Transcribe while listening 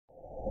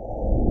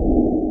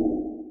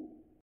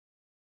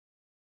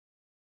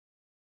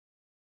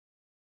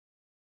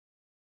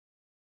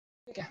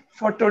Okay,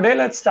 for today,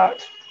 let's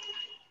start.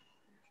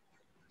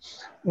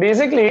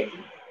 Basically,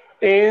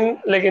 in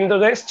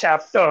today's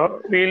chapter,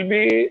 we'll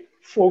be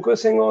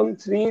focusing on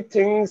three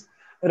things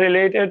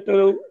related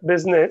to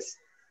business: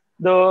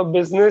 the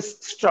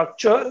business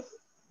structure,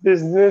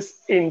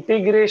 business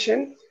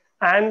integration,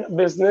 and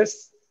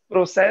business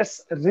process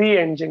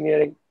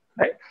re-engineering.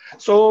 Right.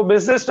 So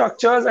business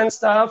structures and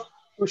stuff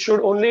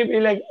should only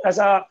be like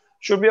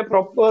should be a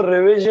proper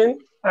revision.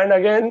 And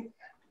again,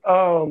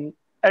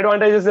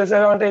 advantages,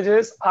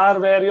 disadvantages are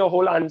where your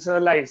whole answer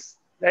lies.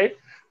 Right.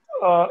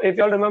 If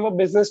you all remember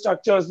business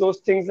structures, those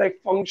things like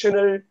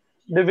functional,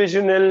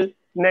 divisional,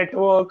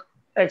 network,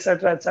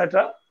 etc.,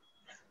 etc.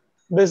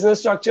 Business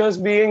structures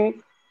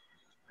being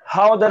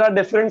how there are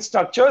different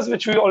structures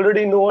which we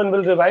already know and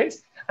will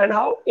revise, and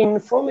how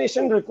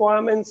information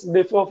requirements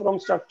differ from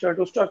structure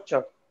to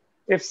structure.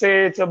 If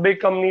say it's a big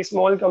company,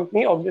 small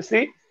company,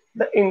 obviously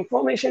the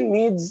information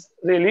needs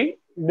really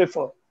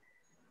differ.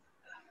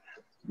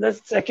 The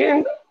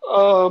second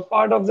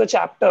part of the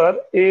chapter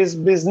is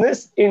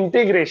business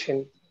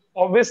integration.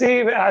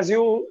 Obviously, as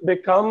you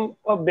become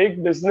a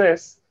big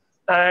business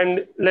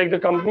and like the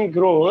company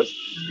grows,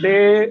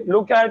 they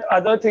look at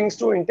other things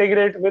to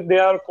integrate with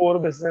their core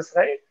business,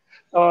 right?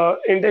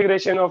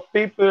 Integration of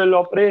people,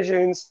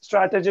 operations,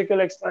 strategical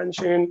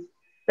expansion,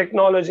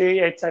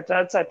 technology, etc.,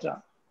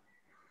 etc.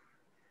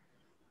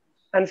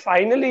 And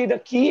finally, the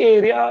key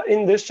area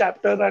in this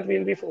chapter that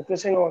we'll be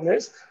focusing on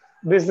is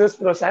business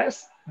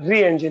process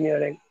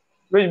re-engineering,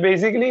 which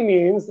basically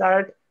means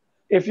that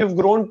if you've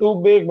grown too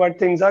big but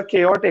things are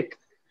chaotic,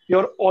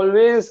 you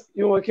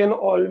can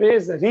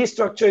always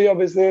restructure your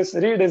business,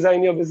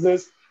 redesign your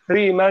business,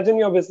 reimagine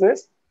your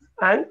business,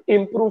 and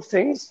improve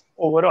things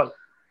overall.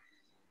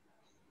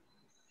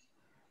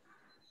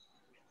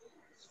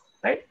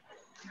 Right?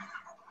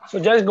 So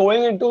just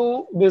going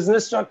into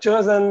business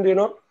structures and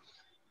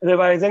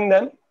revising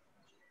them.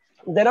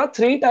 There are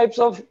three types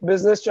of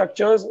business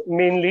structures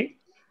mainly: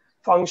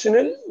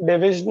 functional,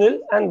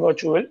 divisional, and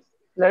virtual.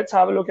 Let's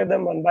have a look at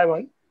them one by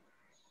one.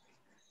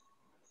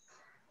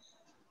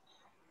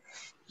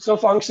 So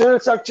functional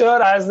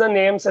structure, as the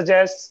name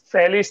suggests,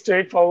 fairly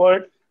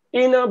straightforward.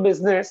 In a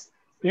business,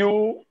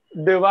 you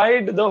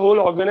divide the whole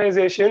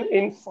organization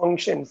in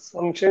functions.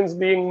 Functions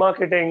being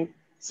marketing,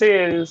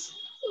 sales,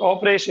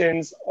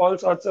 operations, all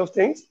sorts of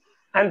things.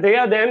 And they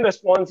are then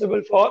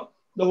responsible for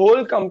the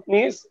whole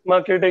company's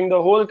marketing,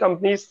 the whole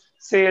company's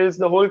sales,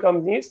 the whole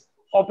company's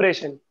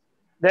operation.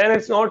 Then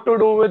it's not to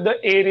do with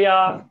the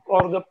area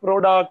or the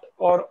product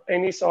or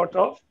any sort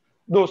of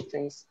those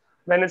things.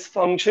 When it's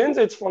functions,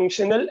 it's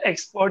functional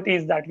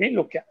expertise that we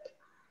look at.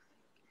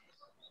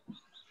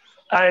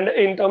 And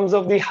in terms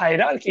of the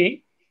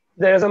hierarchy,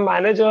 there's a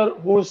manager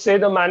who's, say,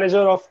 the manager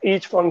of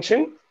each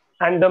function,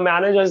 and the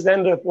managers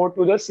then report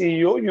to the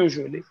CEO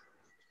usually.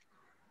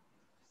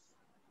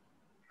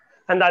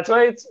 And that's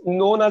why it's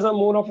known as a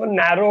more of a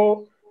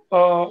narrow,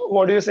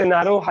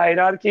 narrow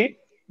hierarchy,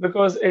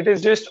 because it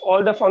is just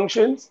all the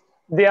functions.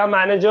 They are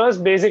managers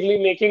basically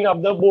making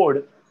up the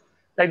board,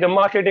 like the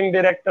marketing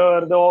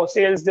director, the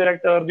sales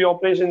director, the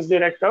operations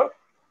director.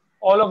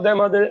 All of them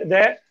are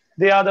there.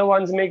 They are the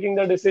ones making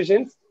the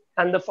decisions,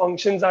 and the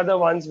functions are the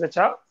ones which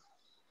are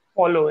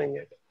following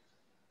it.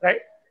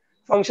 Right?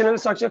 Functional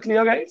structure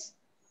clear, guys?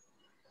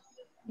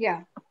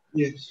 Yeah.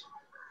 Yes.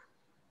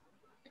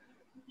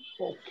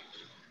 Okay.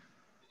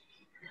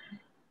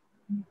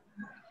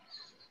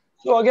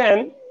 So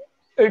again,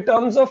 in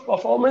terms of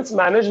performance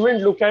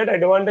management, look at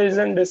advantages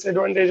and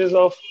disadvantages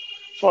of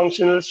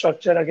functional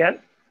structure again.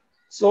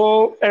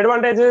 So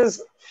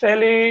advantages,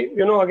 fairly,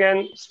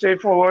 again,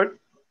 straightforward.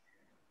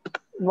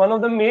 One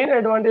of the main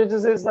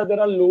advantages is that there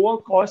are lower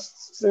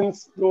costs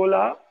since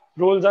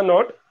roles are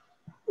not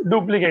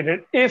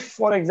duplicated. If,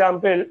 for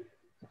example,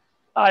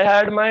 I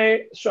had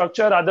my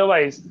structure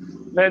otherwise,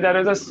 where there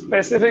is a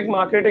specific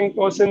marketing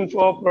person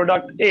for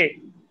product A,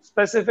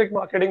 specific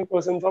marketing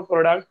person for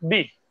product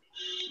B,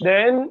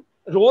 then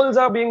roles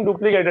are being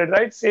duplicated,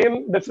 right?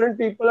 Different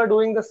people are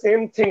doing the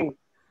same thing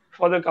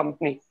for the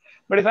company.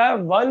 But if I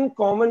have one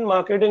common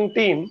marketing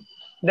team,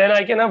 then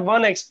I can have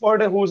one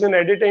expert who's in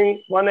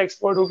editing, one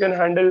expert who can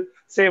handle,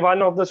 say,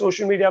 one of the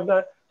social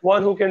media,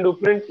 one who can do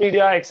print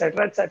media,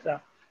 etc.,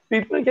 etc.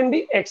 People can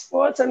be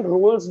experts and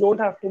roles don't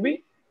have to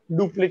be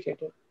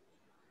duplicated.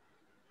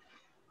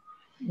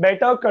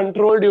 Better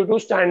control due to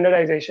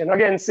standardization.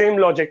 Again, same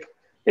logic.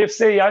 If,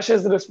 say, Yash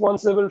is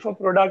responsible for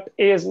product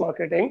A's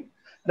marketing,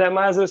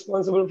 Rama is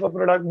responsible for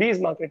product B's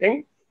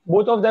marketing,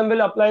 both of them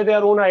will apply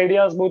their own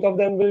ideas, both of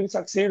them will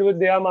succeed with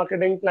their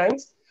marketing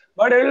plans,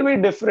 but it will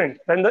be different.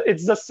 When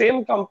it's the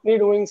same company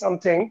doing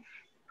something,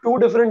 two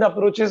different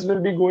approaches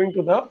will be going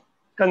to the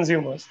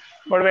consumers.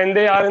 But when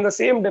they are in the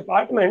same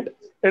department,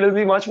 it will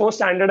be much more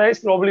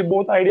standardized. Probably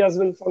both ideas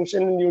will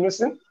function in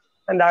unison,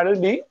 and that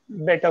will be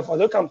better for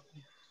the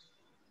company.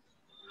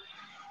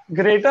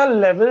 Greater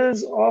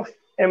levels of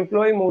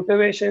employee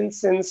motivation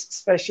since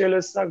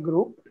specialists are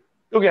grouped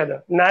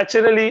together.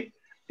 Naturally,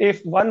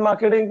 if one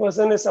marketing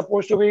person is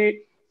supposed to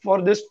be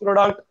for this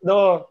product,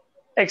 the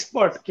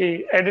expert,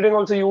 ki editing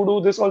also you do,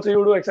 this also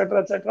you do,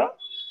 etc., etc.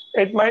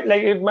 It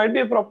might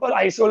be a proper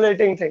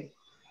isolating thing.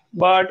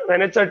 But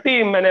when it's a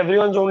team and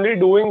everyone's only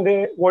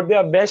doing what they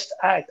are best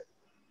at,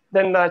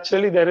 then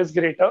naturally there is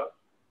greater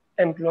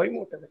employee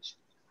motivation.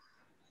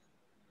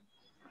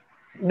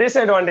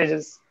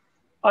 Disadvantages: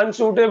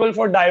 unsuitable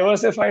for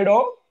diversified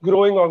or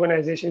growing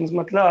organizations.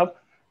 Matlab,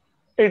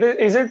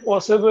 is it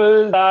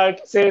possible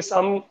that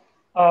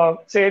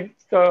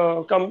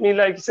company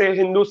like say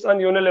Hindustan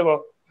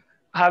Unilever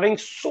having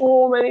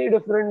so many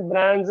different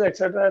brands,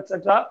 etc.,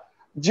 etc.,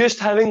 just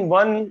having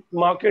one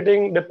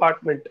marketing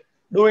department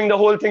doing the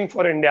whole thing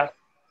for India?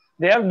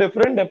 They have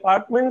different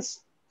departments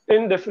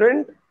in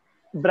different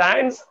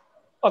brands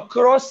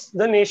across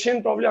the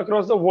nation, probably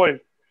across the world,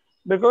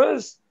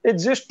 because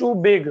it's just too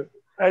big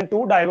and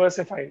too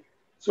diversified.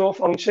 So a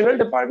functional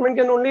department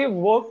can only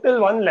work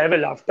till one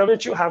level, after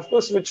which you have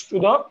to switch to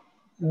the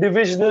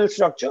divisional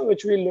structure,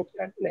 which we'll look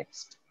at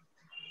next.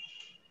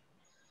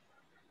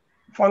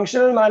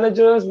 Functional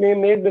managers may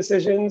make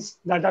decisions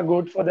that are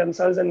good for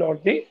themselves and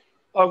not the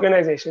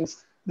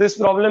organizations. This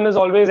problem is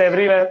always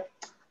everywhere.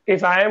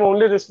 If I am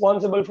only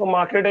responsible for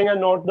marketing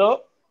and not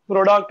the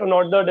product, or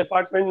not the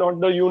department, not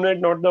the unit,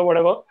 not the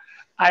whatever,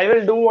 I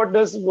will do what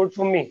is good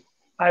for me.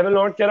 I will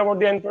not care about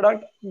the end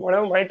product.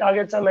 Whatever my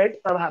targets are met,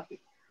 I'm happy.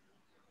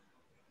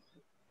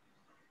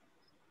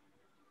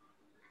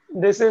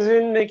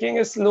 Decision making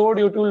is slow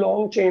due to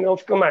long chain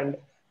of command.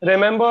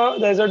 Remember,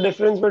 there's a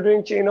difference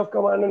between chain of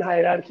command and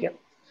hierarchy.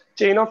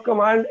 Chain of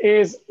command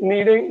is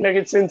needing,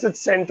 since it's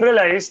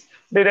centralized,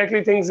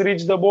 directly things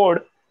reach the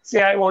board.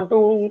 Say, I want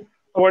to,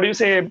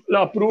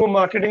 approve a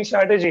marketing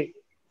strategy.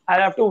 I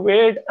have to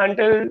wait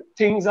until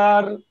things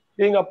are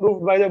being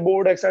approved by the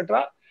board,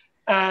 etc.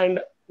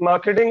 And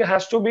marketing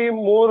has to be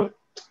more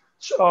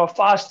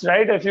fast,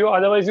 right?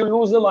 Otherwise you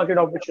lose the market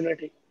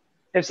opportunity.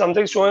 If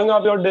something's showing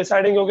up, you're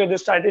deciding, okay,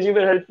 this strategy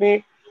will help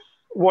me,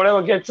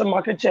 whatever, get some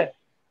market share.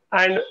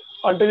 And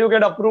until you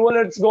get approval,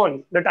 it's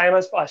gone. The time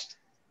has passed.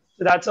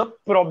 So that's a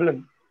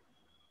problem.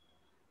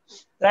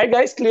 Right,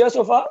 guys? Clear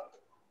so far?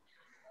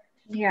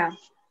 Yeah.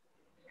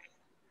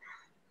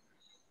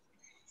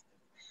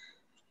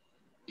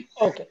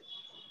 Okay.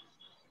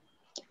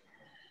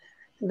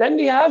 Then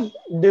we have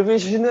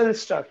divisional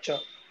structure.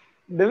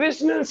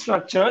 Divisional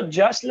structure,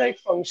 just like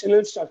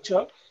functional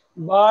structure,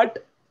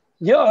 but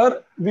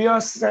here we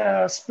are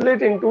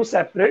split into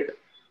separate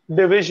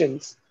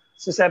divisions.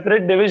 So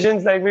separate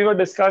divisions, like we were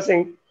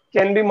discussing,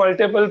 can be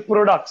multiple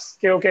products.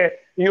 Okay.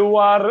 You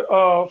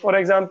are, for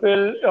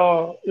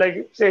example,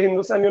 like say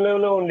Hindustan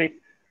Unilever only,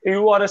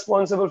 you are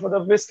responsible for the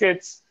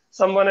biscuits.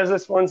 Someone is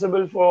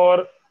responsible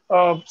for,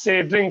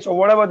 say, drinks or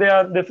whatever they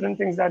are, different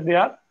things that they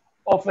are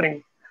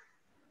offering.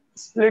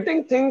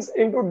 Splitting things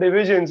into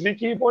divisions, we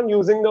keep on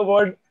using the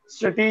word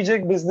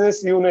strategic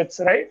business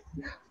units, right?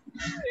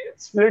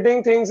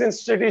 Splitting things in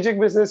strategic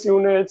business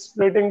units,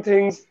 splitting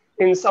things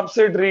in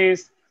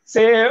subsidiaries.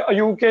 Say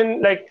you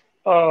can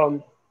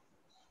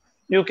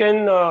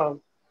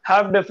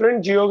have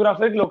different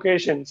geographic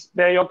locations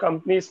where your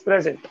company is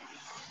present.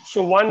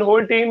 So one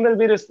whole team will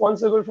be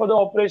responsible for the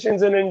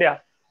operations in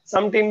India.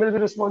 Some team will be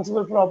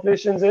responsible for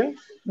operations in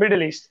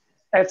Middle East,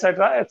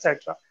 etc.,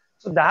 etc.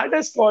 So that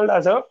is called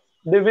as a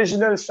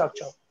divisional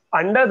structure.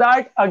 Under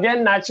that,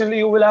 again, naturally,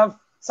 you will have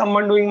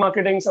someone doing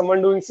marketing,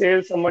 someone doing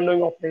sales, someone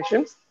doing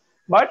operations.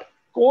 But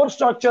core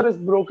structure is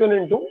broken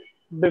into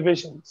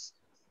divisions.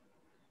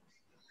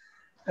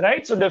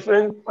 Right? So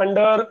different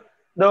under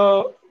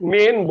the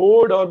main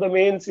board or the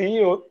main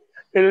CEO,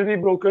 it will be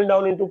broken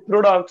down into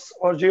products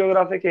or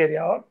geographic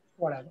area or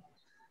whatever.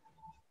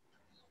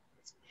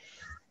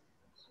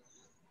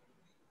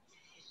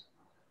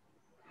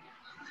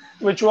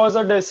 Which was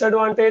a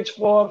disadvantage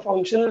for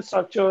functional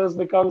structures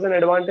becomes an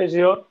advantage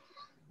here.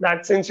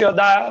 That since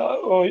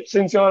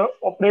you're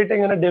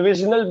operating on a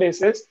divisional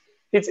basis,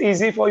 it's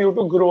easy for you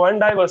to grow and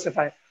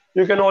diversify.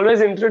 You can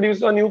always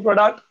introduce a new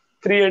product,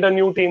 create a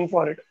new team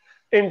for it.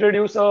 Enter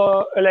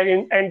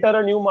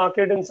a new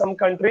market in some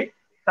country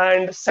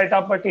and set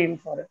up a team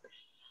for it.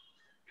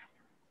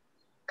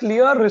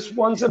 Clear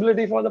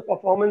responsibility for the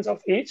performance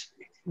of each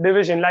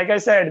division. Like I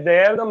said,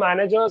 there the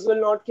managers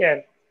will not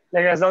care.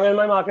 Like as long as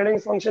my marketing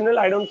is functional,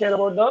 I don't care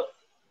about the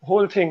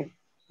whole thing,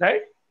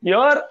 right?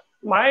 Here,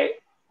 my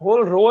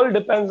whole role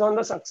depends on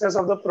the success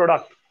of the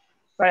product.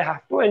 So I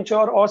have to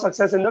ensure or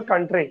success in the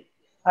country.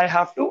 I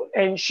have to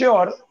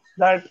ensure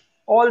that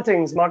all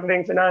things,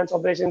 marketing, finance,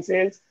 operations,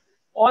 sales,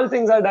 all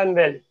things are done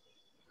well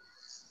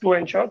to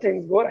ensure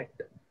things go right.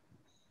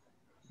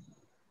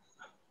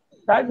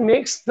 That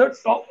makes the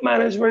top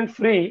management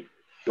free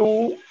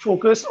to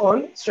focus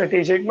on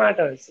strategic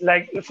matters.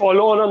 Like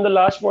follow on the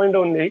last point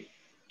only,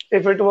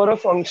 if it were a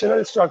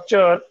functional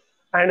structure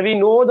and we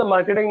know the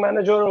marketing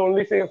manager will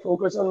only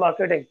focus on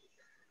marketing,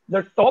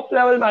 the top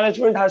level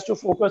management has to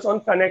focus on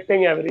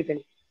connecting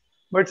everything.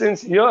 But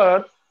since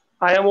here,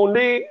 I am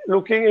only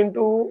looking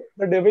into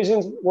the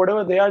divisions,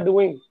 whatever they are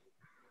doing.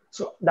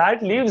 So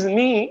that leaves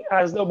me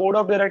as the board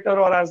of director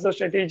or as the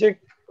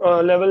strategic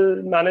level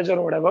manager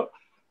or whatever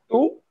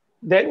to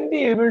then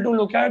be able to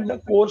look at the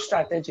core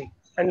strategy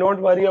and not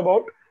worry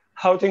about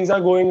how things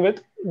are going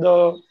with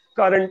the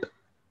current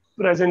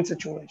present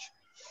situation.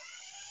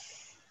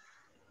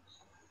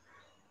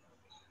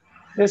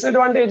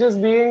 Disadvantages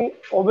being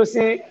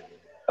obviously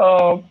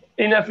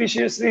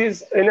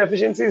inefficiencies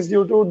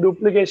due to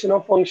duplication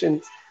of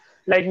functions.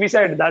 Like we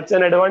said, that's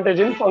an advantage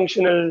in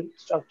functional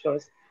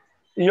structures.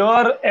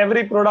 Your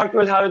every product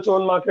will have its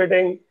own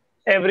marketing,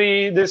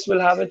 this will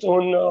have its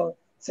own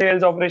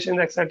sales operations,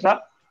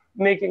 etc.,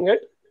 making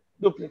it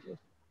duplicate.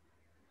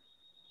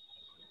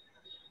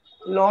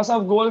 Loss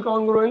of goal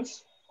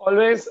congruence,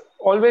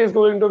 always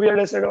going to be a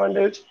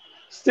disadvantage.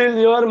 Still,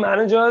 your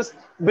managers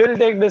will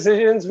take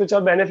decisions which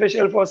are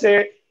beneficial for,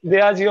 say,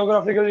 their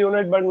geographical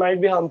unit, but might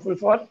be harmful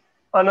for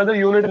another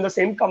unit in the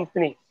same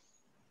company.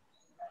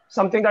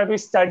 Something that we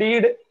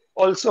studied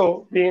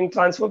also being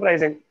transfer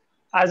pricing.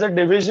 As a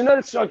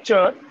divisional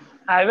structure,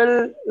 I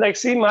will like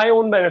see my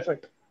own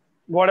benefit,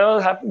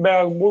 whatever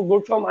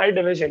good for my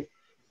division.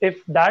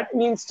 If that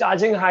means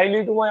charging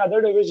highly to my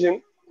other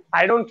division,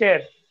 I don't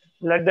care.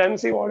 Let them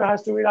see what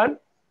has to be done.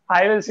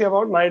 I will see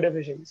about my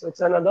division. So it's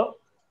another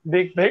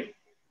big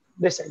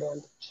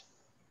disadvantage.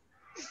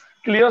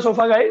 Clear so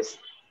far, guys?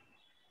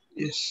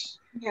 Yes.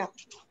 Yeah.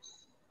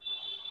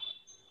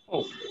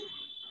 Oh.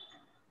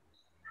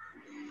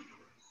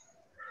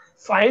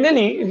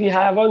 Finally, we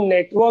have a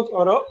network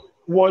or a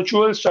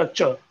virtual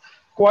structure.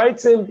 Quite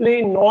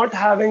simply, not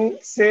having,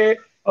 say,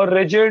 a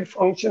rigid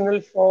functional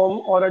form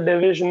or a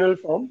divisional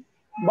form,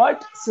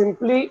 but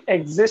simply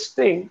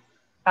existing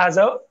as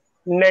a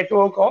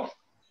network of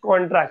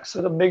contracts.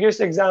 So the biggest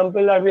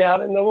example that we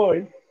have in the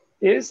world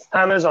is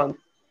Amazon.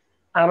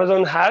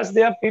 Amazon has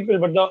their people,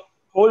 but the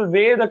whole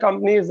way the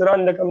company is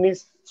run, the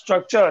company's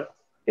structure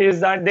is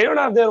that they don't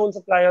have their own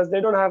suppliers, they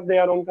don't have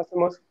their own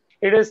customers.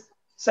 It is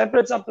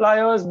separate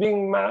suppliers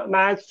being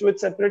matched with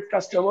separate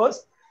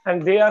customers,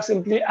 and they are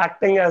simply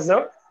acting as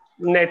a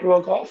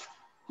network of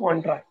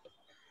contract.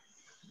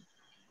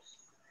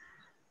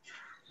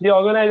 The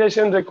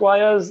organization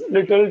requires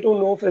little to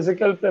no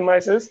physical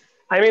premises.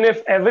 I mean,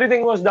 if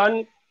everything was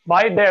done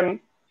by them,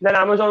 then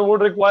Amazon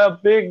would require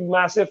big,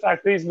 massive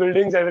factories,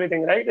 buildings,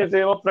 everything, right? If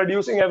they were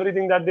producing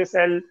everything that they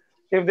sell,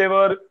 if they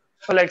were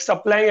like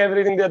supplying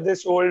everything that they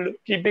sold,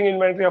 keeping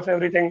inventory of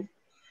everything.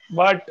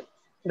 But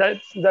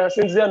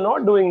since they are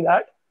not doing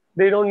that,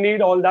 they don't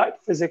need all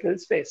that physical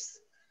space.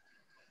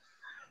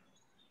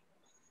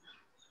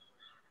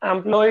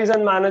 Employees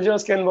and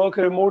managers can work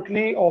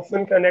remotely,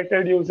 often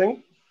connected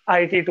using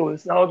IT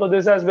tools. Now, so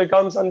this has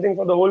become something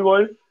for the whole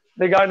world,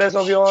 regardless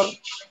of your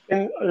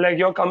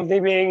company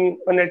being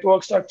a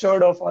network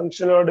structured or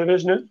functional or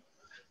divisional.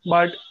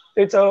 But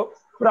it's a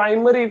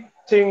primary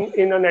thing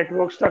in a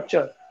network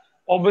structure.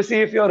 Obviously,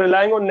 if you're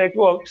relying on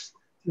networks,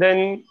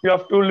 then you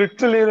have to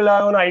literally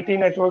rely on IT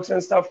networks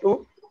and stuff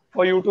too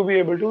for you to be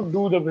able to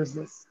do the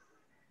business.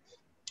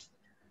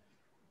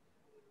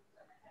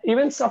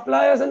 Even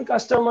suppliers and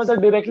customers are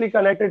directly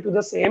connected to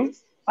the same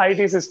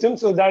IT system,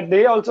 so that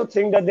they also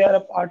think that they are a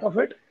part of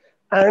it.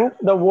 And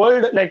the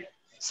world, like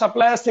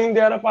suppliers think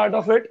they are a part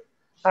of it,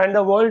 and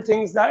the world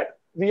thinks that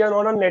we are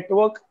not a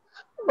network,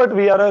 but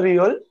we are a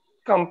real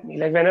company.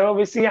 Like whenever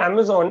we see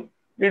Amazon,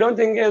 we don't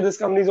think, hey, this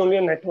company is only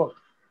a network.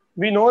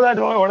 We know that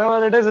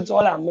whatever it is, it's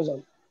all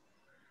Amazon.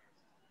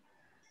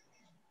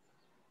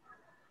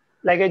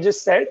 Like I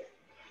just said,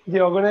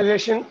 the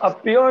organization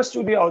appears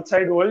to the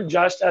outside world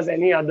just as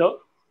any other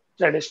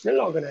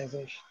traditional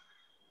organization.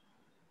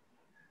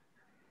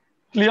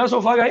 Clear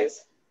so far,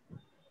 guys?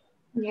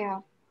 Yeah.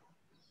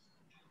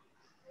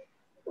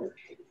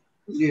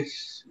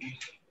 Yes.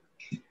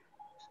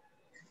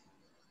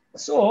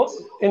 So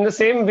in the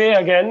same way,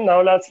 again,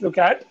 now let's look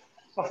at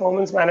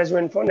performance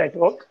management for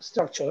network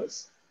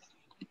structures.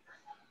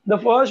 The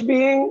first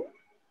being,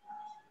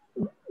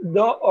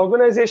 the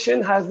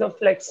organization has the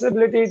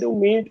flexibility to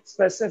meet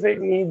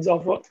specific needs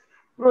of a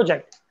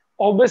project.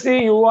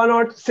 Obviously, you are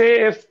not,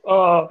 say, if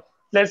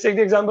let's take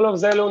the example of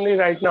Zell only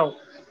right now.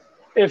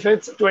 If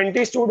it's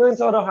 20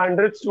 students or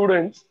 100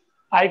 students,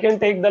 I can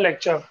take the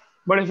lecture.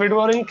 But if it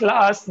were in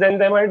class, then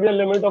there might be a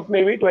limit of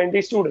maybe 20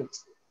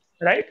 students,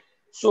 right?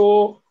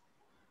 So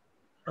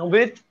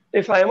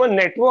if I am a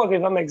network,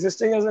 if I'm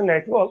existing as a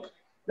network,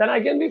 then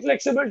I can be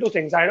flexible to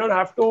things. I don't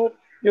have to,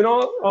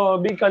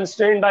 be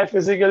constrained by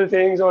physical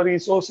things or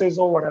resources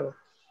or whatever.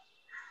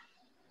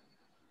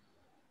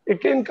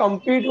 It can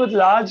compete with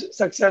large,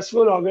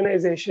 successful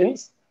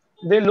organizations.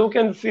 They look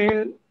and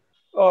feel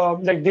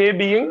like they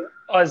being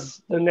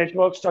us, the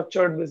network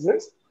structured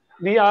business.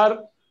 We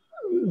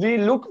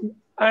look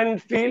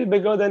and feel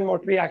bigger than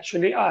what we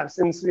actually are.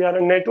 Since we are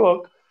a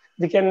network,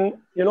 we can,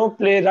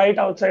 play right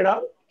outside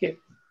our game.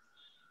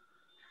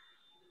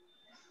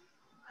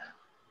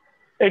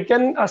 It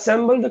can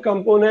assemble the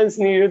components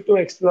needed to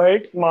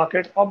exploit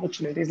market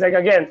opportunities. Like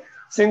again,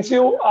 since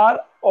you are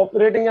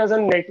operating as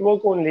a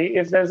network only,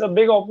 if there's a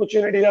big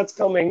opportunity that's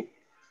coming,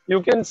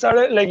 you can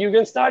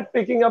start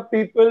picking up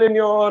people in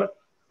your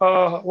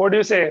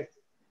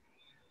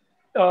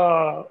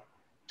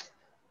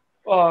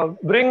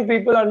bring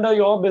people under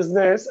your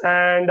business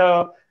and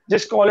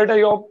Just call it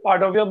your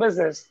part of your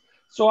business.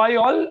 So are you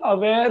all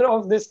aware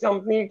of this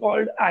company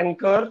called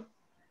Anchor,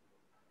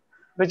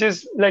 which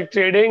is like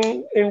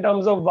trading in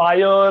terms of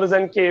wires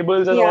and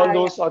cables and all Yeah,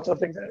 those yeah, sorts of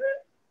things,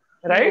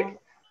 right? yeah.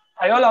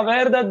 Are you all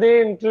aware that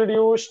they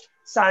introduced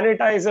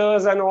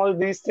sanitizers and all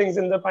these things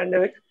in the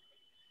pandemic?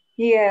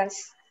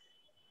 Yes.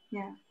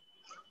 Yeah.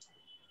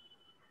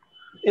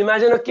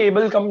 Imagine a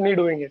cable company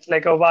doing it,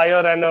 like a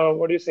wire and a,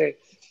 what do you say,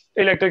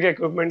 electric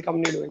equipment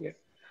company doing it.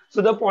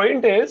 So the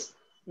point is,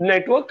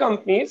 network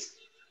companies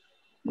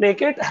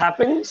make it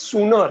happen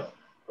sooner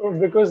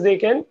because they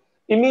can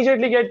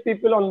immediately get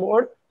people on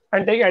board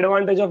and take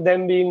advantage of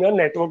them being a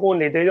network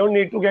only. They don't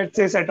need to get,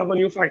 say, set up a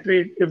new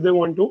factory if they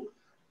want to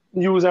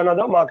use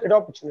another market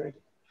opportunity.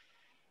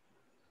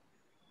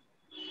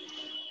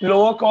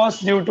 Lower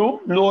cost due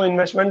to low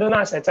investment in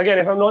assets. Again,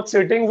 if I'm not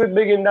sitting with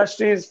big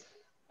industries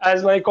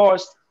as my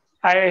cost,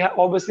 I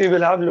obviously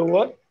will have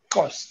lower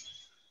costs.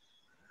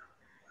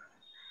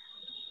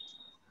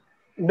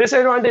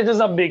 Disadvantages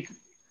are big.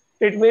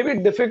 It may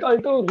be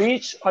difficult to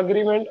reach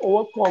agreement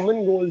over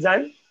common goals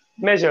and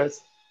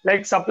measures.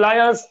 Like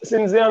suppliers,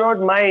 since they are not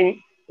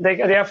mine,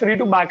 they are free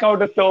to back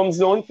out if terms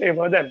don't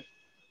favor them.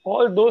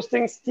 All those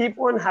things keep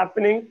on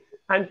happening,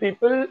 and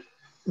people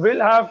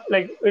will have,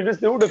 like, it is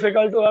too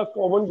difficult to have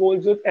common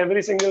goals with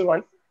every single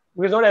one,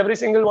 because not every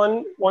single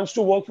one wants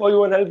to work for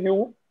you and help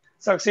you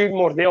succeed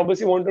more. They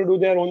obviously want to do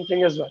their own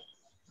thing as well.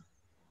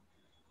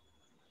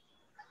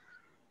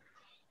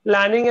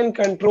 Planning and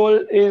control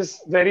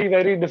is very,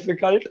 very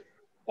difficult.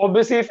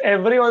 Obviously, if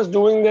everyone's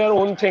doing their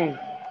own thing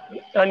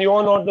and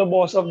you're not the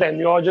boss of them,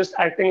 you're just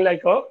acting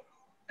like a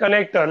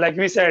connector, like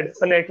we said,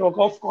 a network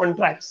of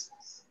contracts,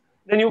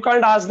 then you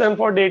can't ask them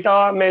for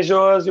data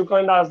measures, you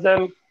can't ask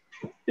them,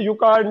 you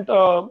can't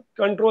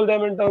control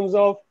them in terms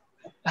of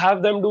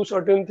have them do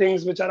certain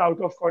things which are out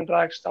of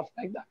contract, stuff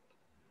like that.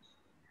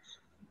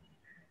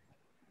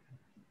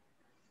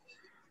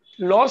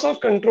 Loss of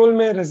control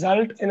may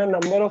result in a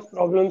number of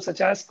problems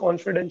such as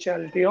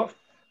confidentiality of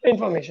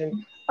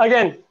information.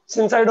 Again,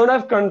 since I don't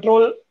have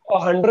control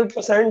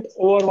 100%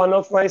 over one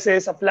of my, say,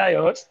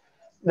 suppliers,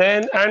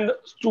 then, and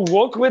to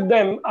work with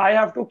them, I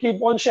have to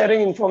keep on sharing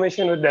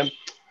information with them,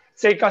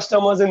 say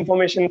customers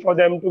information for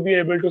them to be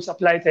able to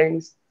supply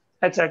things,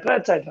 etc.,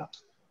 etc.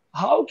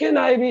 How can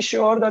I be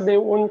sure that they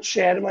won't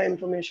share my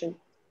information?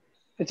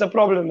 It's a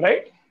problem,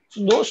 right?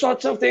 So those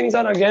sorts of things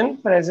are again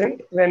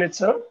present when it's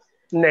a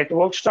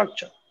network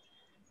structure.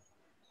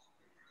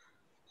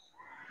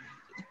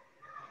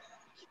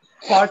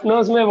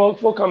 Partners may work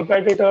for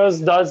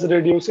competitors, thus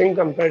reducing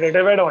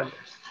competitive advantage.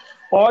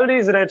 All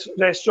these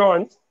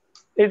restaurants,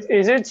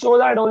 is it so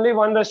that only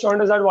one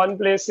restaurant is at one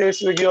place, say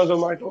Swiggy or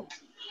Zomato?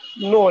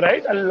 No,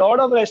 right? A lot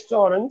of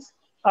restaurants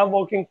are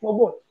working for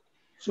both.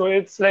 So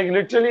it's like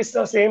literally it's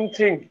the same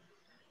thing,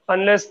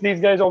 unless these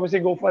guys obviously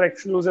go for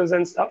exclusives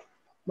and stuff.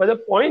 But the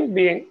point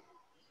being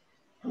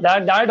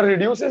that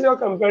reduces your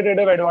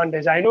competitive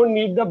advantage. I don't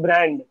need the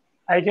brand.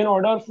 I can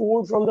order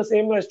food from the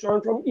same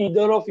restaurant from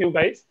either of you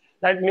guys.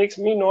 That makes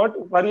me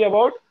not worry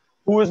about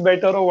who is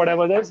better or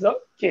whatever. That's the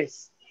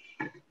case.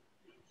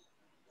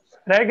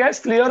 Right, guys?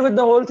 Clear with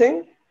the whole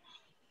thing?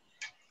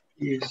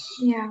 Yes.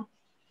 Yeah.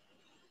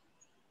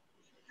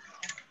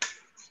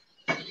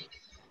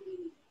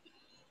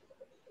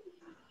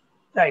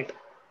 Right.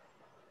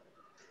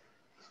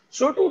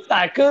 So to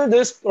tackle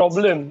this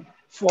problem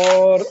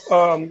for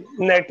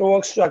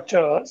network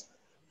structures,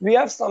 we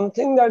have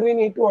something that we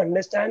need to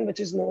understand, which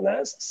is known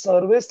as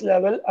service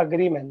level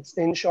agreements,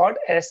 in short,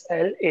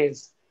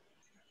 SLAs.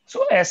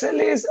 So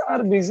SLAs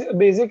are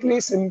basically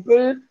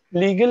simple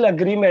legal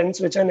agreements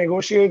which are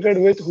negotiated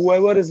with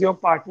whoever is your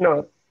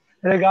partner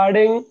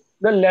regarding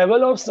the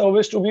level of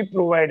service to be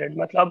provided.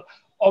 Matlab,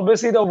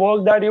 obviously the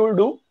work that you will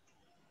do,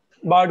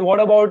 but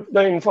what about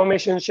the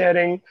information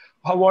sharing?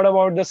 What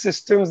about the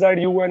systems that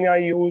you and I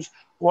use?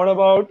 What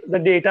about the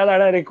data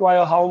that I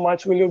require? How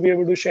much will you be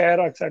able to share,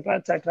 etc.,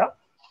 etc.?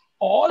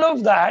 All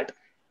of that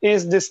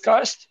is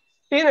discussed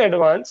in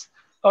advance.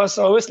 A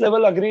service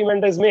level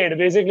agreement is made.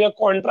 Basically, a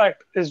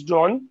contract is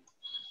drawn,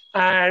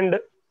 and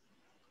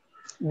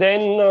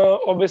then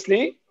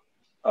obviously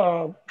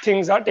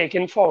things are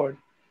taken forward.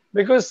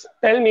 Because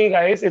tell me,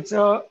 guys, it's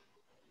a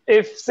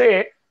if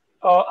say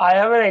I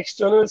have an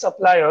external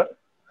supplier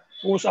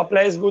who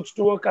supplies goods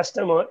to a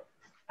customer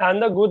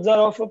and the goods are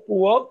of a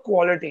poor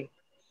quality.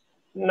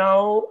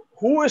 Now,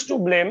 who is to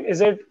blame?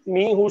 Is it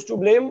me who's to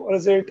blame or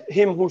is it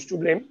him who's to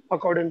blame,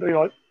 according to you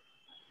all?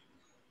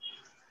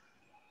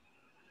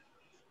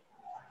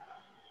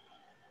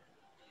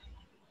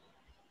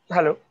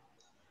 Hello.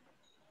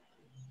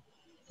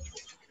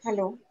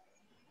 Hello.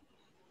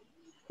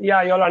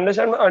 Yeah, you all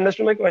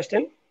understood my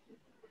question?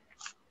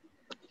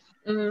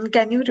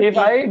 Can you If repeat?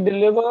 I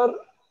deliver,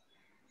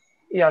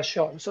 yeah,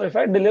 sure. So if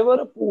I deliver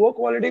a poor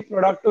quality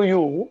product to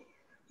you,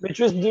 which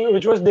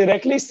was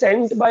directly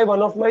sent by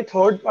one of my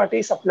third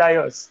party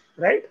suppliers,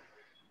 right?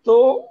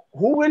 So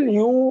who will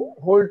you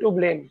hold to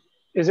blame?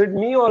 Is it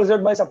me or is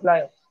it my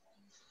supplier?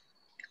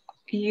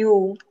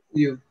 You.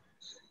 You.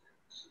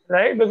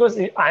 right? Because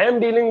I am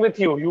dealing with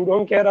you. You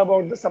don't care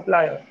about the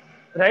supplier,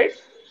 right?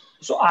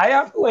 So I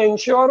have to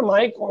ensure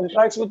my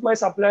contracts with my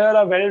supplier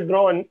are well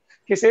drawn.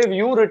 Say if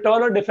you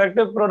return a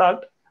defective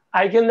product,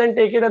 I can then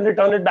take it and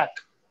return it back.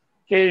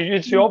 Okay,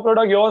 it's your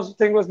product, your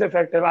thing was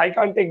defective. I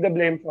can't take the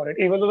blame for it.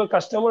 Even though the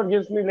customer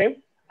gives me blame,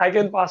 I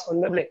can pass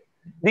on the blame.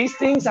 These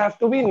things have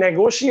to be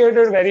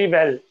negotiated very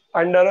well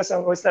under a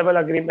service level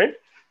agreement.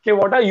 Okay,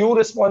 what are you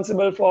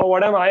responsible for?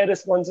 What am I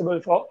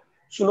responsible for?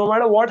 So no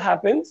matter what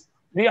happens,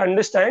 we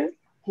understand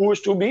who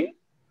is to be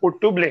put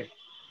to blame.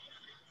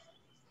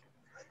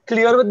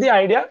 Clear with the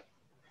idea?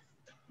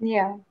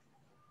 Yeah.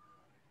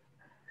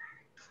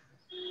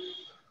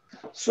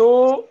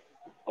 So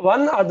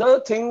one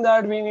other thing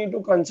that we need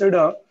to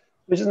consider,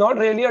 which is not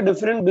really a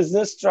different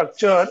business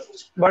structure,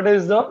 but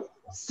is the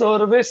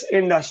service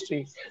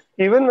industry.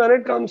 Even when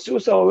it comes to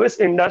service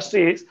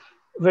industries,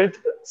 with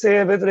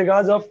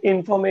regards of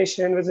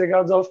information, with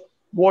regards of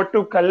what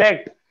to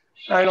collect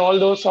and all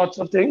those sorts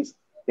of things,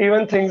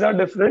 even things are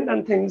different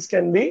and things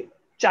can be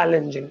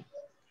challenging.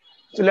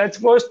 So let's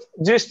first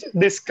just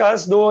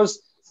discuss those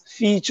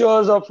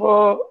features of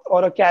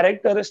or a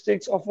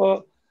characteristics of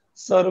a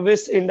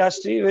service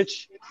industry,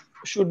 which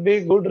should be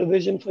good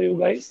revision for you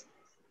guys.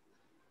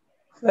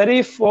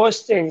 Very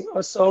first thing,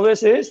 a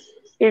service is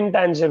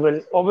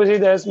intangible. Obviously,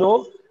 there's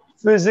no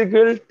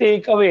physical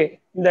takeaway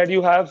that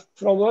you have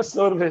from a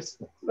service.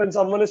 When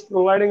someone is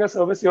providing a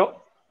service, you're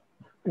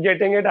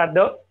getting it at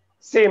the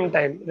same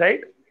time, right?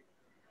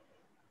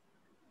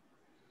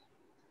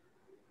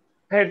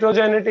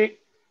 Heterogeneity.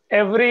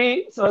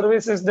 Every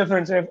service is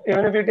different. So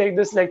even if you take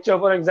this lecture,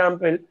 for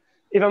example,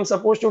 if I'm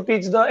supposed to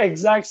teach the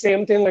exact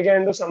same thing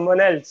again to someone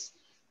else,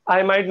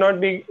 I might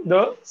not be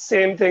the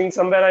same thing.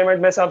 Somewhere I might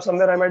mess up,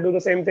 somewhere I might do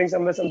the same thing,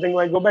 somewhere something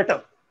might go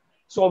better.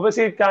 So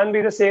obviously it can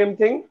be the same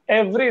thing.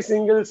 Every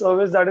single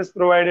service that is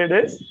provided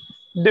is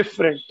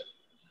different.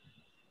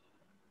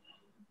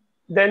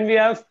 Then we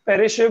have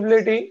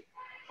perishability.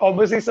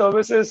 Obviously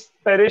services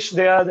perish.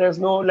 There's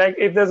no, like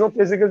if there's no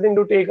physical thing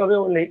to take away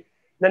only,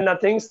 then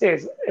nothing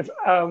stays. If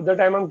the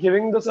time I'm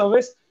giving the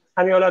service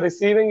and you all are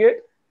receiving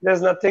it,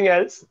 there's nothing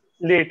else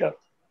later.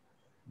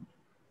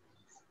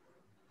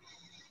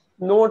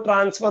 No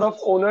transfer of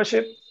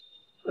ownership,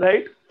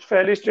 right?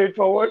 Fairly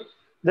straightforward.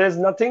 There's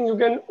nothing you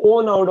can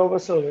own out of a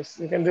service.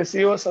 You can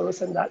receive a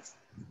service and that's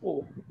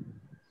all.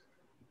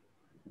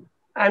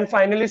 And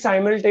finally,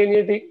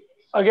 simultaneity.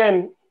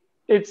 Again,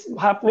 it's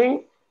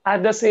happening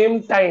at the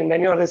same time.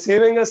 When you're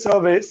receiving a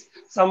service,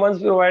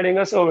 someone's providing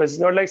a service.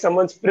 Not like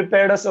someone's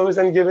prepared a service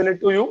and given it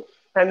to you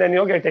and then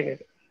you're getting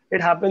it.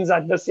 It happens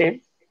at the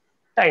same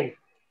time.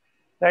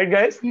 Right,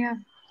 guys? Yeah.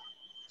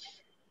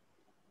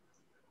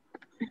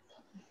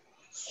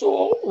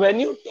 So when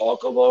you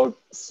talk about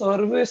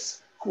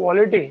service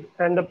quality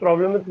and the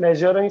problem with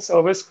measuring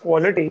service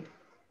quality,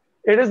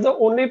 it is the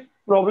only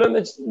problem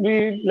which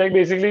we like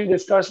basically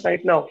discussed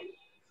right now.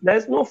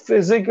 There's no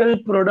physical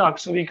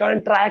product, so we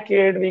can't track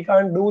it, we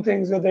can't do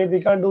things with it,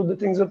 we can't do the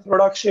things with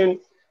production,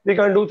 we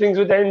can't do things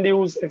with end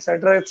use,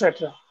 etc.,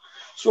 etc.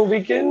 So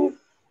we can,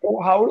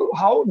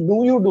 how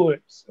do you do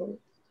it? So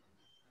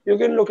you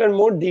can look at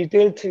more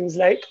detailed things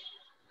like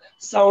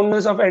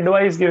soundness of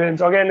advice given.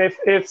 So again,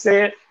 if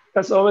say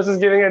the service is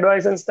giving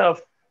advice and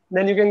stuff,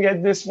 then you can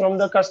get this from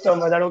the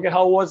customer that okay,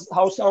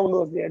 how sound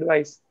was the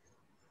advice?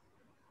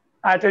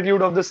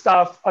 Attitude of the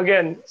staff.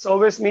 Again,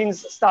 service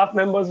means staff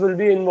members will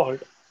be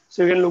involved.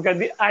 So you can look at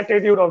the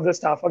attitude of the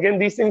staff. Again,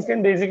 these things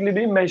can basically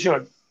be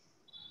measured.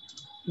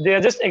 They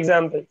are just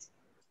examples.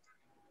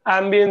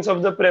 Ambience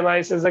of the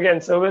premises. Again,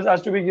 service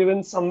has to be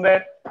given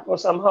somewhere or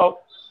somehow.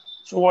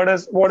 So what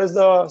is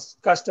the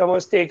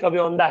customer's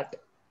takeaway on that?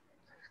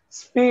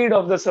 Speed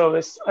of the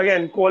service.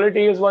 Again,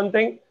 quality is one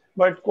thing,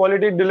 but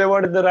quality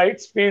delivered at the right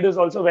speed is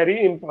also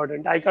very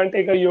important. I can't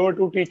take a year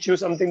to teach you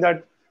something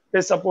that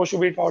is supposed to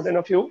be taught in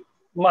a few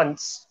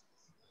months.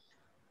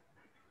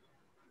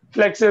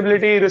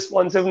 Flexibility,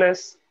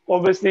 responsiveness.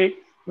 Obviously,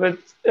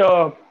 with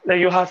like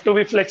you have to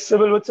be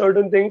flexible with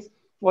certain things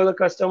for the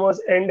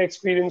customer's end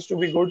experience to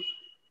be good.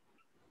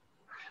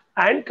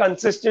 And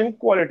consistent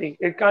quality.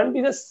 It can't be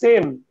the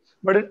same,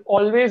 but it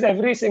always,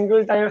 every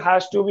single time,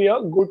 has to be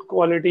a good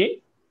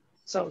quality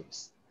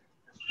service.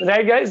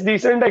 Right, guys?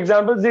 Decent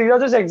examples. These are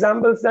just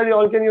examples that you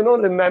all can,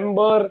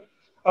 remember.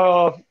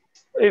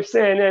 If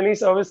say in any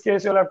service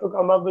case, you'll have to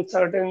come up with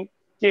certain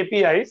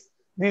KPIs.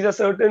 These are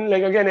certain,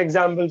 like again,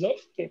 examples of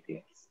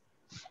KPIs.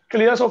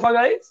 Clear so far,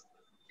 guys?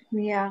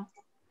 Yeah.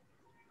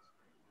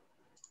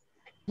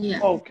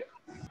 Yeah. Okay.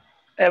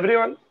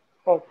 Everyone?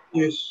 Okay.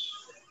 Yes.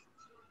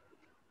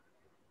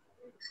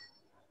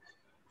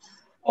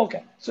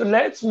 Okay, so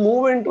let's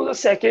move into the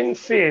second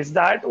phase.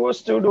 That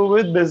was to do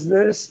with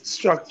business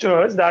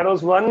structures. That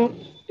was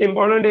one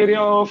important area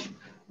of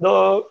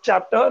the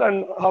chapter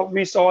and how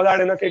we saw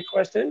that in a quick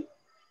question.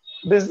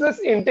 Business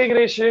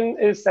integration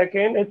is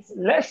second. It's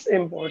less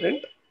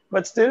important,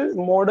 but still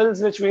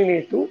models which we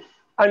need to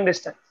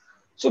understand.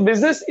 So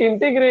business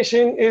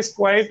integration is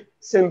quite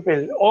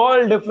simple.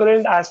 All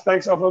different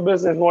aspects of a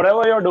business,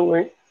 whatever you're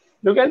doing,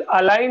 You can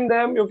align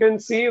them. You can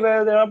see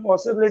where there are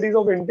possibilities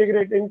of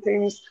integrating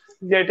things,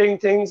 getting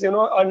things,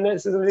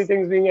 unnecessary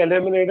things being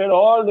eliminated,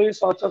 all these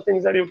sorts of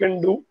things that you can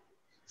do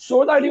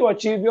so that you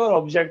achieve your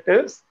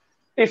objectives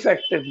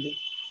effectively.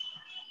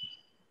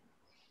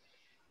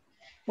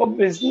 For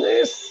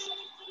business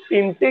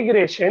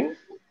integration,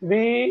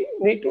 we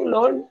need to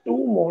learn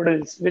two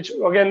models, which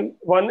again,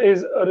 one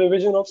is a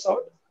revision of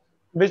sort,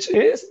 which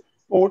is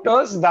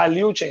Porter's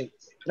value chain,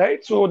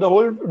 right? So the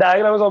whole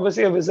diagram is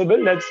obviously visible.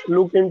 Let's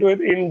look into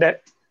it in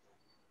depth.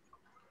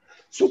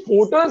 So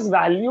Porter's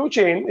value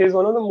chain is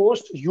one of the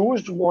most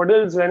used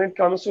models when it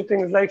comes to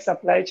things like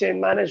supply chain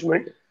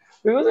management,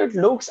 because it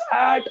looks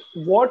at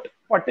what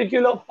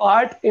particular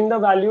part in the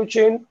value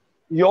chain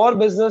your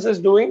business is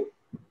doing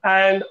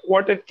and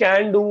what it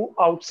can do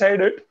outside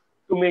it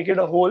to make it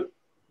a whole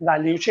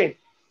value chain.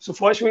 So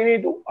first we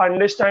need to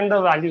understand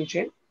the value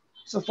chain.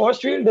 So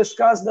first we'll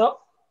discuss the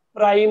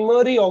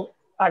primary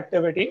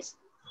activities.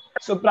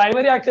 So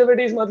primary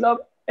activities matlab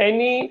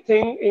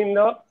anything in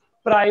the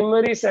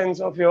primary sense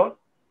of your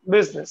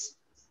business.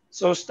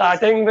 So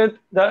starting with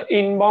the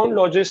inbound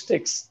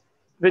logistics,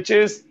 which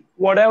is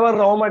whatever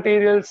raw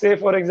materials, say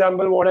for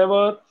example,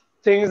 whatever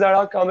things that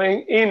are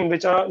coming in,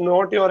 which are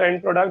not your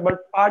end product,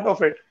 but part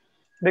of it,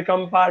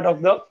 become part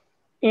of the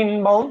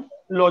inbound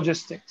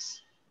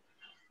logistics.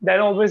 Then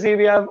obviously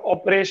we have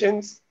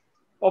operations.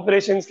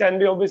 Operations can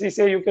be obviously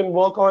say you can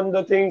work on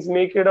the things,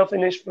 make it a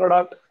finished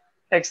product,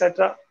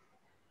 etc.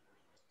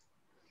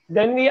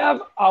 Then we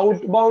have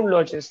outbound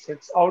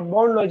logistics.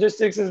 Outbound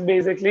logistics is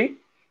basically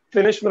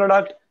finished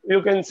product.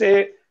 You can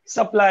say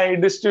supply,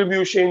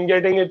 distribution,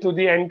 getting it to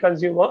the end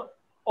consumer,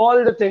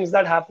 all the things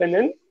that happen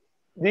in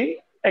the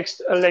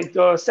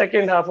the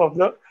second half of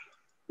the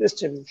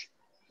distribution.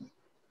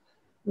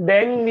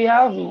 Then we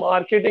have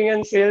marketing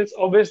and sales.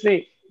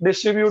 Obviously,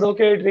 distribute,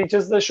 okay, it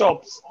reaches the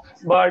shops,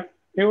 but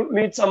you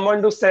need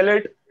someone to sell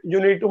it.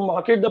 You need to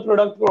market the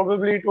product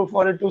probably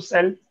for it to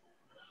sell.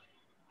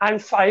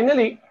 And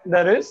finally,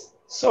 there is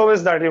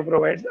service that you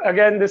provide.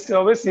 Again, this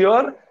service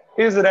here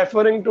is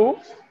referring to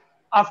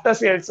after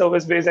sales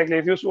service. Basically,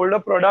 if you sold a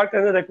product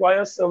and it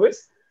requires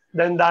service,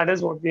 then that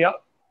is what we are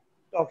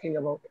talking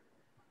about.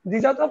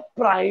 These are the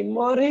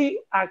primary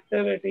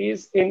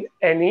activities in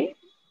any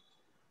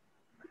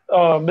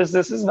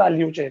business's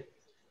value chain.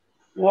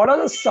 What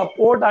are the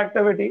support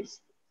activities?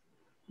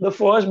 The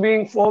first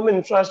being firm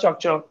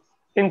infrastructure.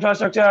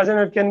 Infrastructure, as in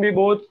it can be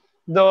both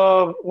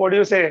the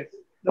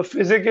the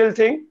physical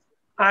thing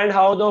and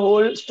how the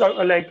whole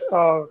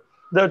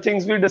the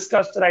things we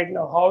discussed right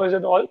now. How is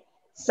it all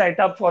set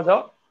up for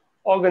the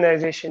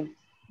organization?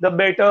 The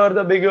better,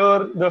 the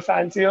bigger, the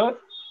fancier,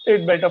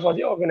 it better for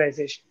the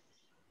organization.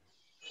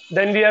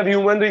 Then we have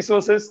human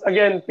resources.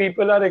 Again,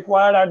 people are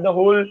required at the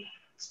whole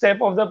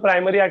step of the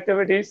primary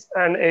activities,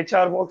 and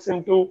HR works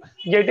into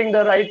getting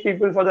the right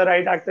people for the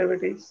right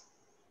activities.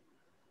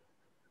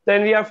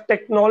 Then we have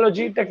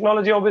technology.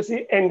 Technology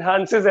obviously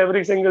enhances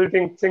every single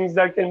thing. Things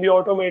that can be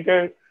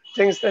automated,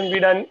 things can be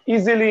done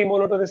easily,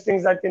 monotonous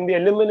things that can be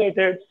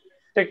eliminated.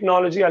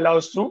 Technology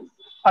allows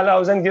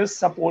and gives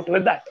support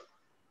with that.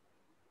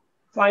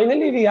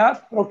 Finally, we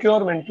have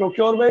procurement.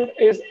 Procurement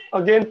is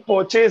again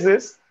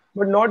purchases,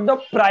 but not the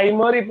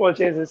primary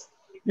purchases.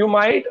 You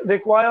might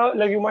require,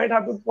 you might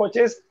have to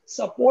purchase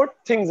support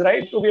things,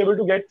 right, to be able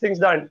to get things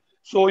done.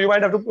 So you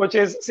might have to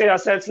purchase, say,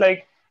 assets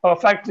like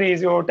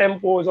factories, your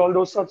tempos, all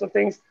those sorts of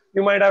things.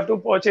 You might have to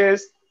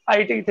purchase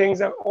IT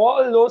things, and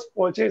all those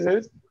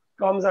purchases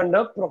comes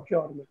under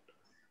procurement,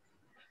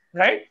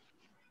 right?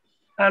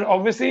 And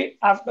obviously,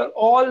 after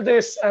all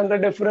this, and the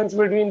difference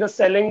between the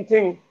selling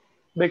thing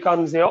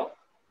becomes your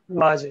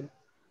margin.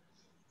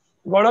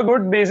 Got a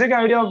good basic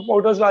idea of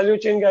Porter's value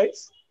chain,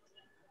 guys?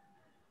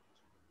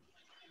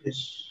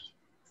 Yes.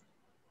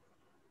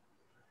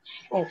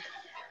 Okay.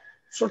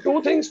 So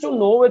two things to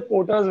know with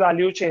Porter's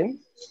value chain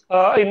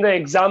in the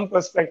exam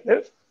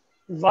perspective.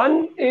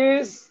 One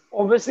is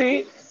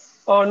obviously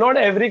not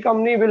every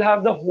company will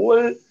have the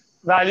whole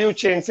value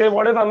chain. Say,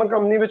 what if I'm a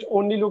company which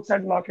only looks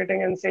at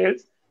marketing and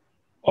sales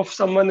of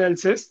someone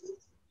else's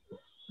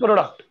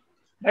product,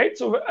 right?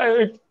 So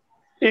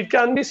it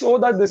can be so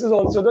that this is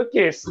also the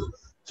case.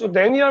 So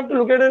then you have to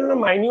look at it in a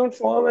minute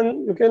form,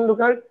 and you can look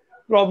at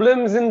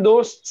problems in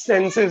those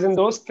senses, in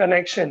those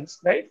connections,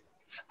 right?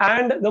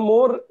 And the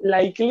more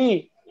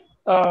likely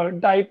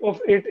type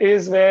of it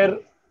is where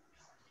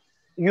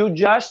you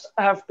just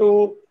have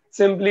to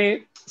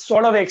simply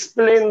sort of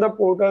explain the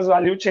Porter's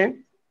value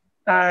chain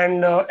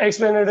and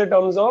explain it in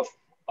terms of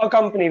a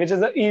company, which is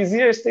the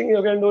easiest thing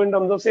you can do in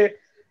terms of, say,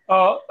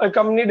 a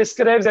company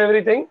describes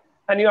everything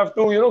and you have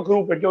to,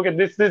 group it. Okay,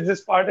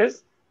 this part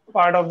is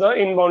part of the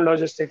inbound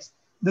logistics.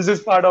 This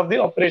is part of the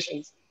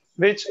operations,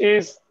 which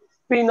is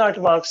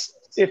peanut marks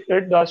if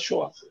it does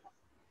show up.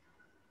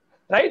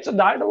 Right, so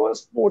that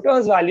was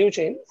Porter's value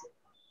chain.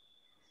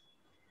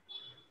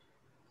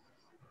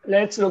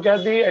 Let's look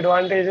at the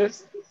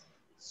advantages.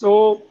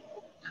 So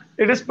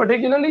it is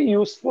particularly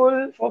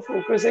useful for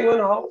focusing on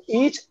how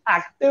each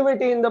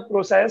activity in the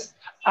process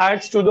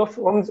adds to the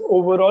firm's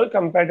overall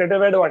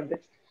competitive advantage.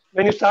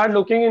 When you start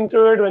looking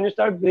into it, when you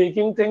start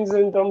breaking things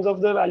in terms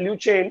of the value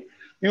chain,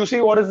 you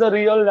see what is the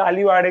real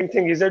value adding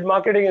thing. Is it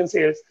marketing and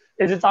sales?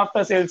 Is it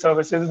after sales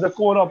services? Is it the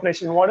core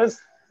operation? What is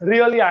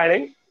really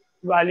adding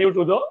value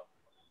to the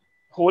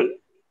whole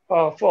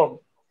firm?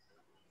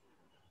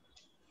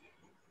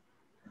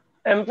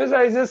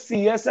 Emphasizes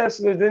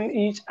CSS within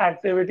each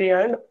activity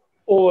and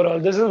overall.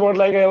 This is what,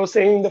 like I was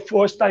saying, the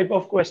first type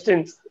of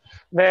questions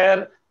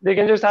where they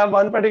can just have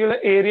one particular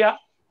area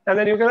and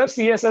then you can have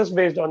CSS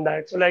based on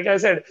that. So like I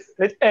said,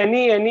 with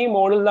any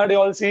model that you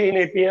all see in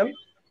APM,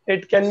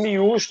 it can be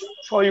used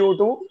for you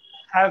to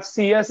have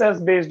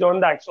CSS based on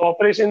that. So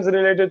operations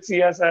related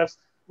CSS,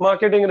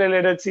 marketing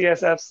related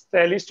CSS,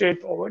 fairly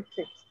straightforward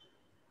things.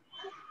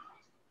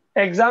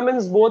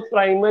 Examines both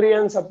primary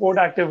and support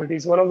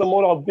activities. One of the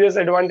more obvious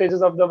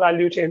advantages of the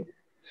value chain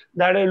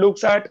that it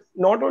looks at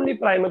not only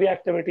primary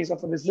activities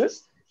of a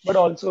business, but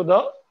also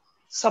the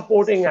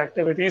supporting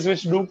activities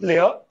which do play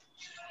a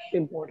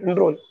important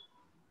role.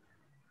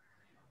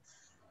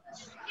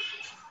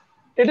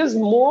 It is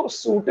more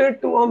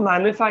suited to a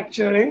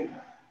manufacturing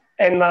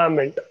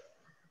environment.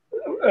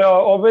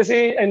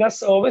 Obviously, in a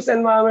service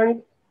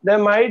environment, there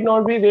might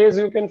not be ways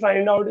you can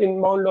find out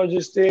inbound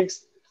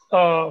logistics,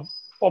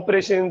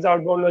 operations,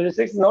 outbound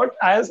logistics. Not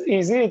as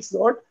easy. It's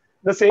not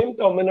the same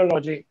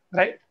terminology,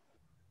 right?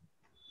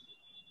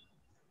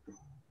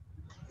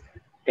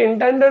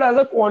 Intended as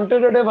a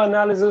quantitative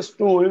analysis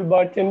tool,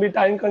 but can be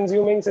time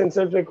consuming since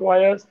it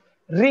requires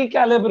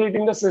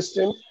recalibrating the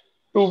system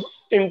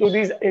into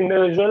these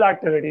individual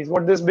activities.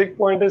 What this big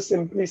point is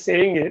simply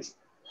saying is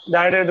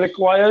that it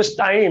requires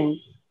time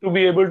to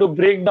be able to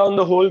break down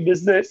the whole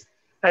business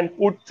and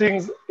put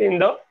things in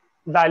the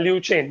value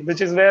chain,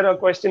 which is where a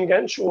question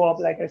can show up,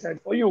 like I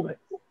said, for you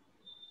guys.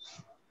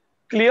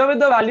 Clear with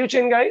the value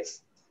chain,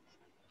 guys?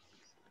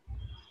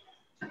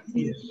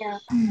 Yes. Yeah.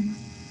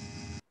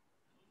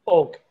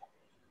 Okay.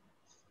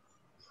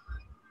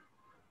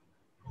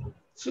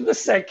 So the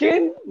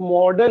second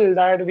model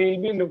that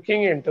we'll be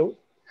looking into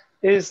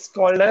is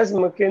called as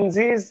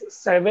McKinsey's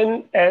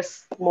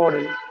 7S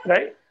model,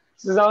 right?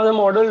 This is how the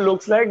model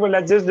looks like, but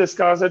let's just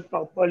discuss it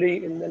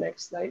properly in the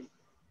next slide.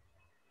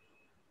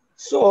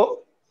 So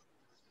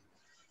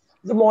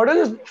the model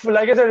is,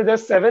 like I said,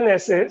 there's 7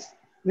 S's.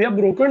 They are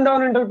broken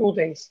down into two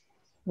things.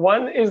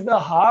 One is the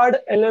hard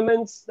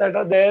elements that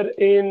are there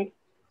in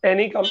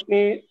any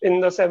company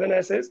in the 7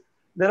 S's.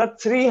 There are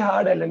 3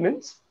 hard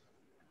elements,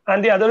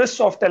 and the other is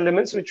soft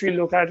elements, which we'll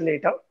look at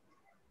later.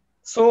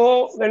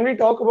 So when we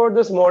talk about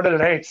this model,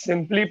 right,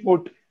 simply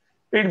put,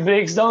 it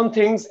breaks down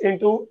things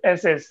into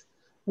S's.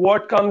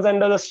 What comes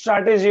under the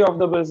strategy of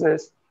the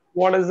business?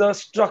 What is the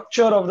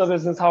structure of the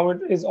business? How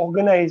it is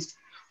organized?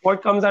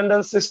 What comes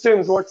under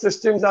systems? What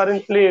systems are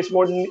in place?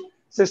 What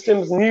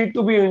systems need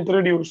to be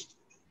introduced,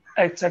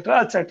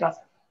 etc., etc.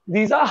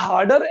 These are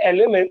harder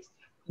elements.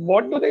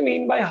 What do they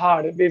mean by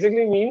hard? It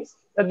basically means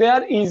that they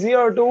are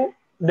easier to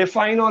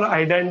define or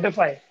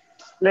identify.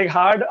 Like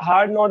hard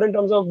not in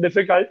terms of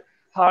difficult,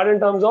 hard in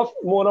terms of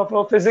more of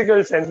a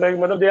physical sense. Like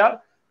they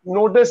are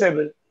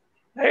noticeable,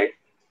 right?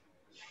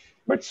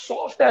 But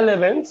soft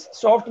elements,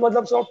 soft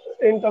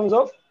in terms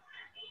of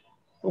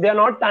they are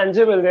not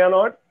tangible.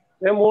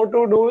 They're more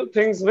to do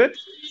things with,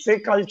 say,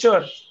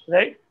 culture,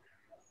 right?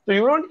 So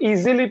you don't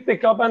easily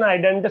pick up and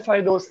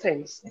identify those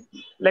things.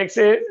 Like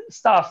say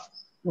staff,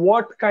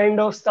 what kind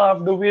of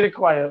staff do we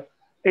require?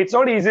 It's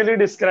not easily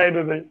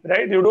describable,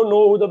 right? You don't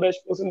know who the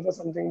best person for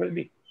something will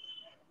be.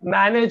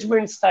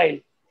 Management style,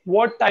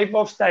 what type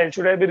of style?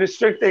 Should I be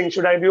restricting?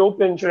 Should I be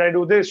open? Should I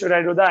do this? Should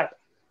I do that?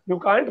 You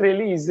can't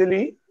really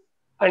easily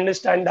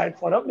understand that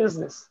for a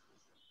business.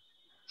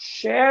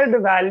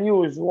 Shared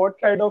values, what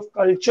kind of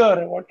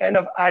culture, what kind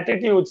of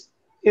attitudes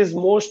is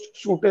most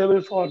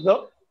suitable for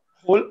the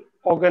whole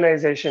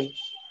organization.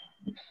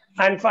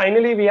 And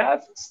finally, we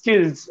have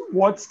skills.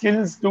 What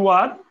skills do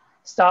our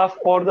staff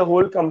or the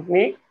whole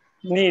company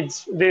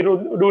needs?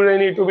 Do they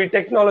need to be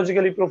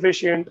technologically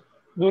proficient?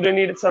 Do they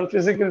need some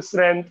physical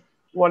strength?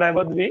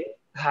 Whatever we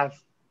have.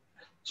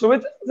 So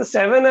with the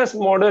 7S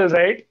model,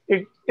 right,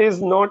 it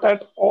is not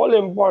at all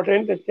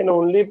important. It can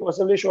only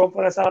possibly show up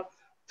for us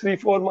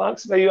 3-4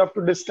 marks where you have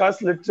to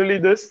discuss literally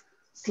this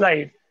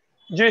slide.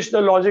 Just the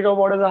logic of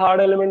what is the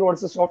hard element,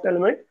 what's the soft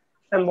element,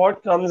 and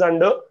what comes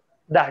under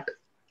that.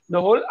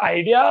 The whole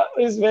idea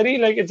is very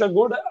like, it's a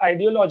good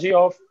ideology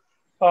of,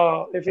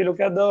 if you look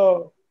at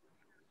the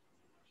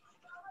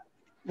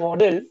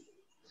model,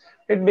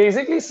 it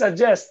basically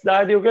suggests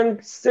that you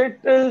can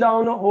settle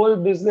down a whole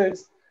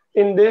business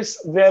in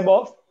this web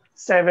of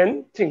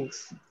 7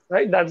 things,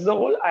 right? That's the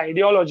whole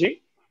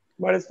ideology,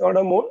 but it's not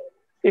a more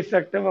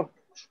effective approach.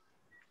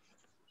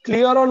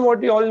 Clear on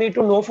what you all need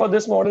to know for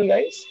this model,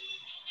 guys?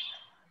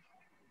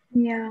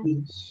 Yeah.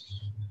 Yes.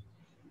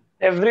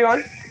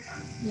 Everyone?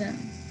 Yeah.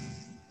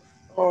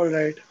 All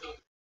right.